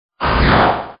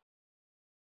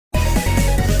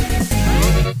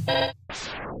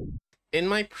In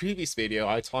my previous video,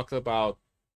 I talked about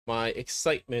my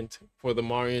excitement for the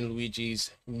Mario and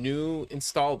Luigi's new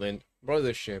installment,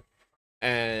 Brothership,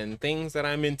 and things that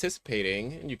I'm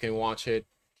anticipating. And you can watch it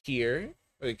here,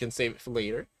 or you can save it for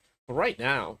later. But right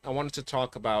now, I wanted to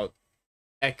talk about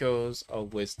Echoes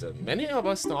of Wisdom. Many of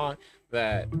us thought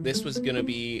that this was going to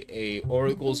be a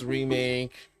Oracle's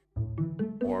remake,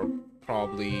 or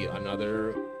probably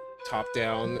another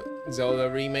top-down Zelda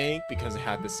remake because it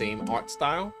had the same art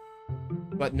style.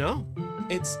 But no,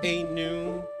 it's a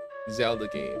new Zelda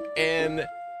game. And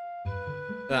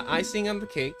the icing on the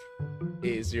cake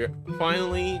is you're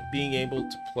finally being able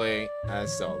to play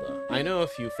as Zelda. I know a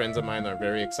few friends of mine are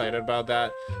very excited about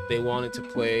that. They wanted to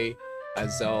play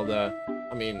as Zelda.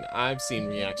 I mean, I've seen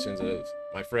reactions of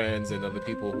my friends and other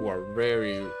people who are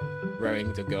very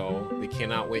raring to go. They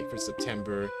cannot wait for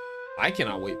September. I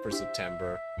cannot wait for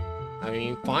September. I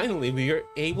mean, finally, we are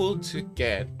able to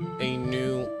get a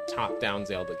new top-down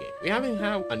Zelda game. We haven't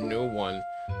had a new one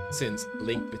since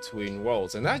Link Between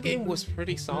Worlds, and that game was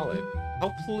pretty solid.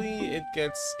 Hopefully, it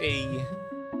gets a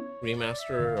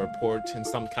remaster or port in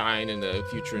some kind in the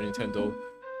future Nintendo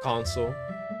console.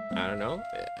 I don't know.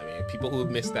 I mean, people who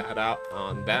missed that out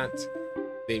on that,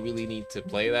 they really need to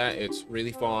play that. It's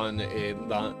really fun.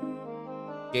 The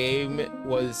game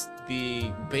was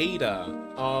the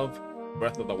beta of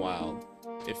Breath of the Wild.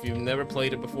 If you've never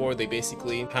played it before, they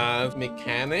basically have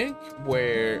mechanic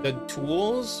where the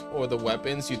tools or the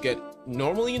weapons you get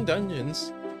normally in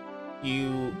dungeons,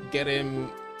 you get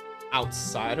them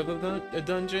outside of a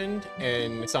dungeon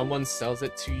and someone sells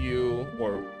it to you,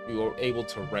 or you're able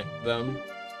to rent them,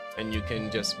 and you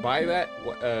can just buy that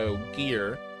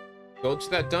gear, go to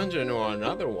that dungeon or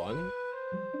another one,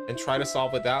 and try to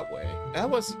solve it that way. That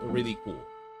was really cool.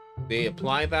 They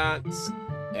apply that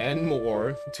and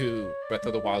more to Breath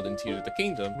of the Wild and Tears of the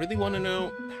Kingdom. Really want to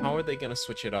know, how are they going to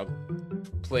switch it up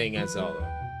playing as Zelda?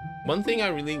 One thing I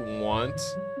really want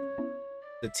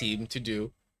the team to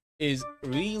do is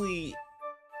really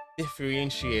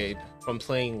differentiate from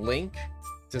playing Link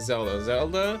to Zelda.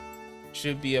 Zelda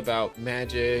should be about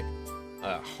magic,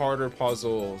 harder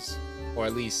puzzles, or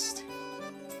at least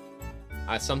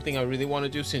something I really want to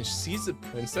do. Since she's a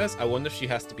princess, I wonder if she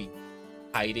has to be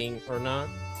hiding or not.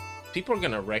 People are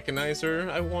gonna recognize her,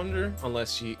 I wonder,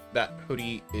 unless that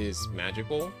hoodie is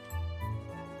magical.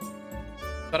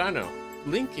 But I don't know.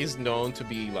 Link is known to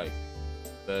be like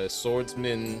the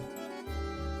swordsman,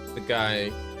 the guy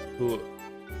who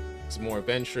is more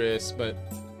adventurous, but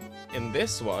in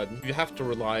this one, you have to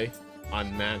rely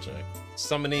on magic.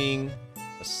 Summoning,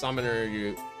 a summoner,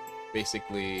 you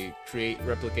basically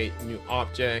replicate new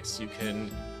objects. You can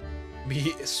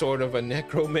be sort of a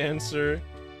necromancer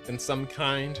in some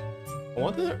kind. I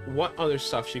wonder what other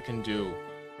stuff she can do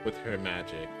with her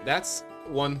magic. That's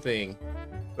one thing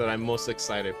that I'm most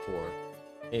excited for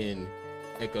in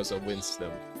Echoes of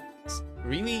Wisdom.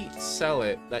 Really sell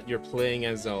it that you're playing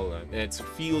as Zelda. It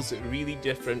feels really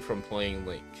different from playing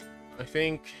Link. I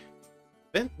think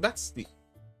that's the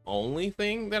only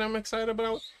thing that I'm excited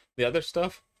about. The other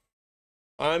stuff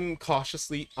I'm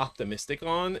cautiously optimistic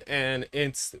on, and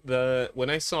it's when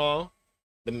I saw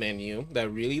the menu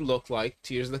that really looked like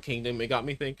Tears of the Kingdom, it got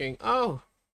me thinking, oh,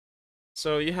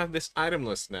 so you have this item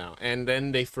list now. And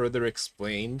then they further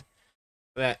explained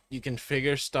that you can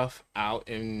figure stuff out,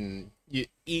 and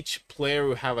each player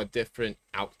will have a different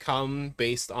outcome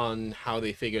based on how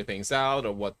they figure things out,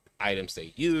 or what items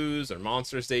they use, or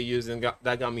monsters they use, and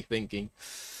that got me thinking.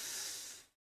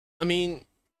 I mean,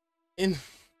 in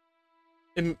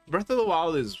Breath of the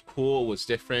Wild is cool, it was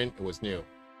different, it was new.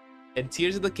 And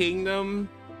Tears of the Kingdom,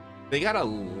 they got a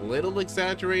little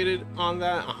exaggerated on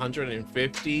that.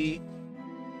 150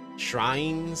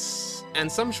 shrines,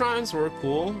 and some shrines were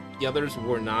cool, the others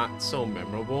were not so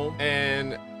memorable.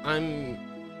 And I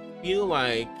feel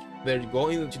like they're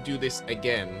going to do this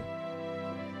again.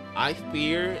 I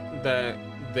fear that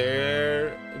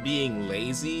they're being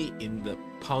lazy in the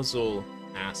puzzle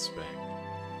aspect.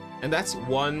 And that's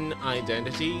one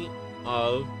identity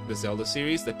of the Zelda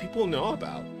series that people know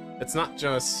about. It's not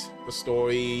just the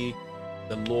story,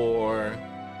 the lore,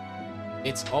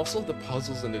 it's also the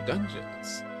puzzles and the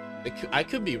dungeons. I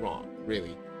could be wrong,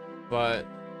 really, but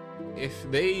if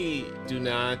they do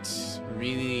not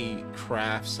really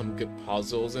craft some good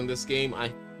puzzles in this game,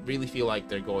 I really feel like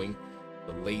they're going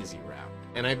the lazy route.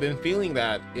 And I've been feeling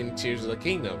that in Tears of the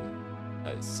Kingdom.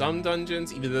 Some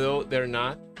dungeons, even though they're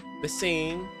not the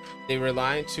same, they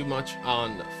rely too much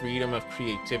on the freedom of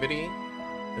creativity,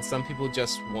 and some people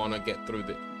just want to get through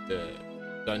the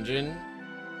dungeon,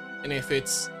 and if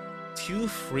it's too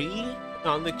free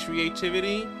on the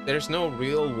creativity, there's no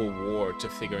real reward to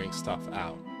figuring stuff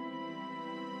out.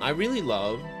 I really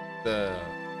love the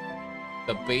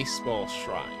baseball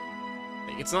shrine.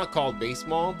 It's not called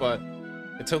baseball, but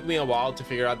it took me a while to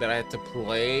figure out that I had to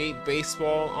play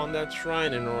baseball on that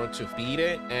shrine in order to beat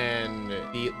it. And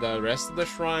the rest of the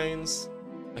shrines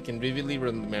I can vividly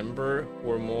remember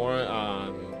were more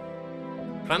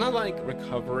kind of like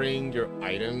recovering your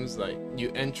items. Like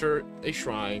you enter a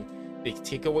shrine, they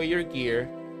take away your gear,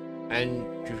 and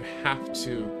you have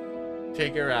to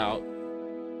figure out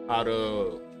how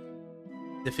to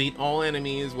defeat all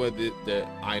enemies with the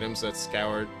items that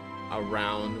scoured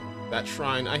around that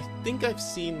shrine. I think I've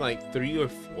seen like 3 or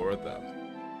 4 of them.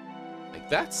 Like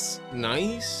that's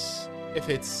nice if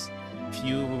it's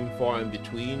few and far in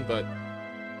between, but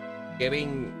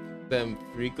getting them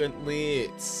frequently,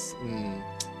 it's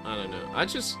I don't know. I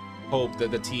just hope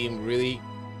that the team really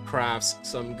crafts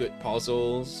some good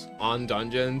puzzles on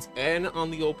dungeons and on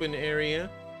the open area,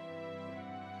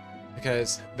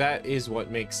 because that is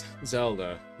what makes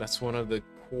Zelda. That's one of the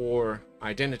core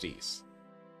identities.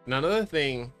 And another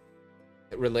thing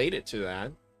related to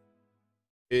that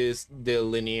is the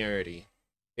linearity.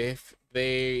 If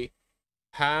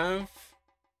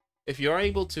you're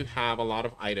able to have a lot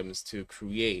of items to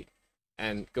create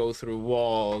and go through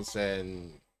walls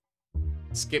and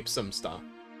skip some stuff,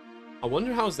 I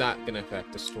wonder how's that gonna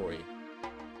affect the story.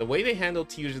 The way they handled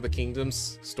Tears of the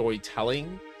Kingdom's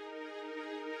storytelling,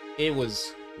 it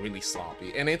was really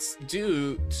sloppy, and it's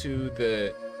due to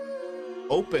the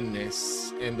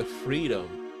openness and the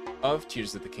freedom of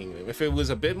Tears of the Kingdom. If it was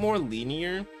a bit more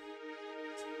linear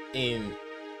in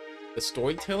the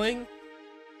storytelling,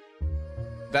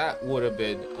 that would have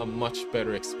been a much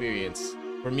better experience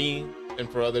for me and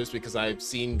for others, because I've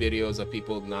seen videos of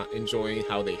people not enjoying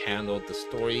how they handled the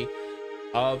story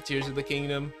of Tears of the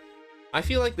Kingdom. I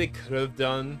feel like they could have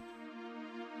done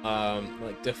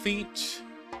like defeat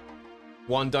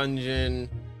one dungeon,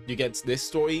 you get this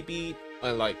story beat,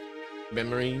 like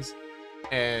memories,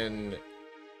 and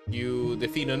you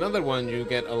defeat another one, you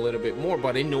get a little bit more,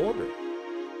 but in order.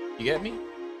 You get me?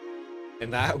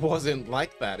 And that wasn't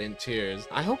like that in Tears.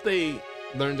 I hope they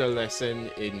learned a lesson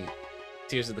in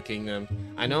Tears of the Kingdom.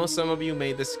 I know some of you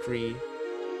made this decree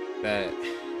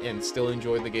and still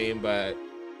enjoy the game, but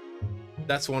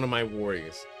that's one of my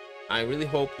worries. I really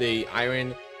hope they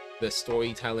iron the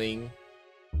storytelling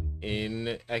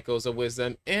in Echoes of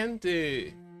Wisdom, and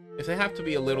if they have to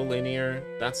be a little linear,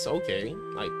 that's okay.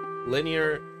 Like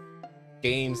linear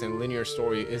games and linear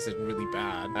story isn't really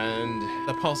bad. And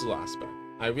the puzzle aspect,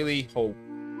 I really hope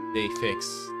they fix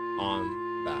on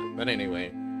that. But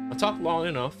anyway, I talked long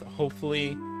enough.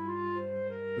 Hopefully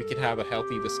we could have a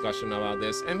healthy discussion about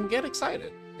this and get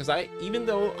excited, because even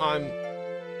though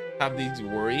have these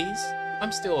worries,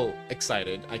 I'm still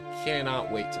excited. I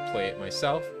cannot wait to play it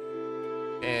myself.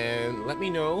 And let me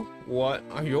know, what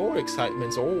are your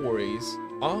excitements or worries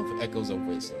of Echoes of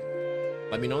Wisdom?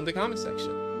 Let me know in the comment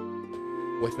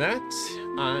section. With that,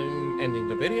 I'm ending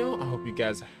the video. I hope you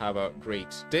guys have a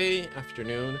great day,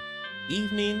 afternoon,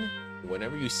 evening,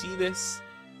 whenever you see this.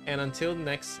 And until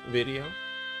next video,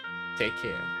 take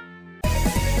care.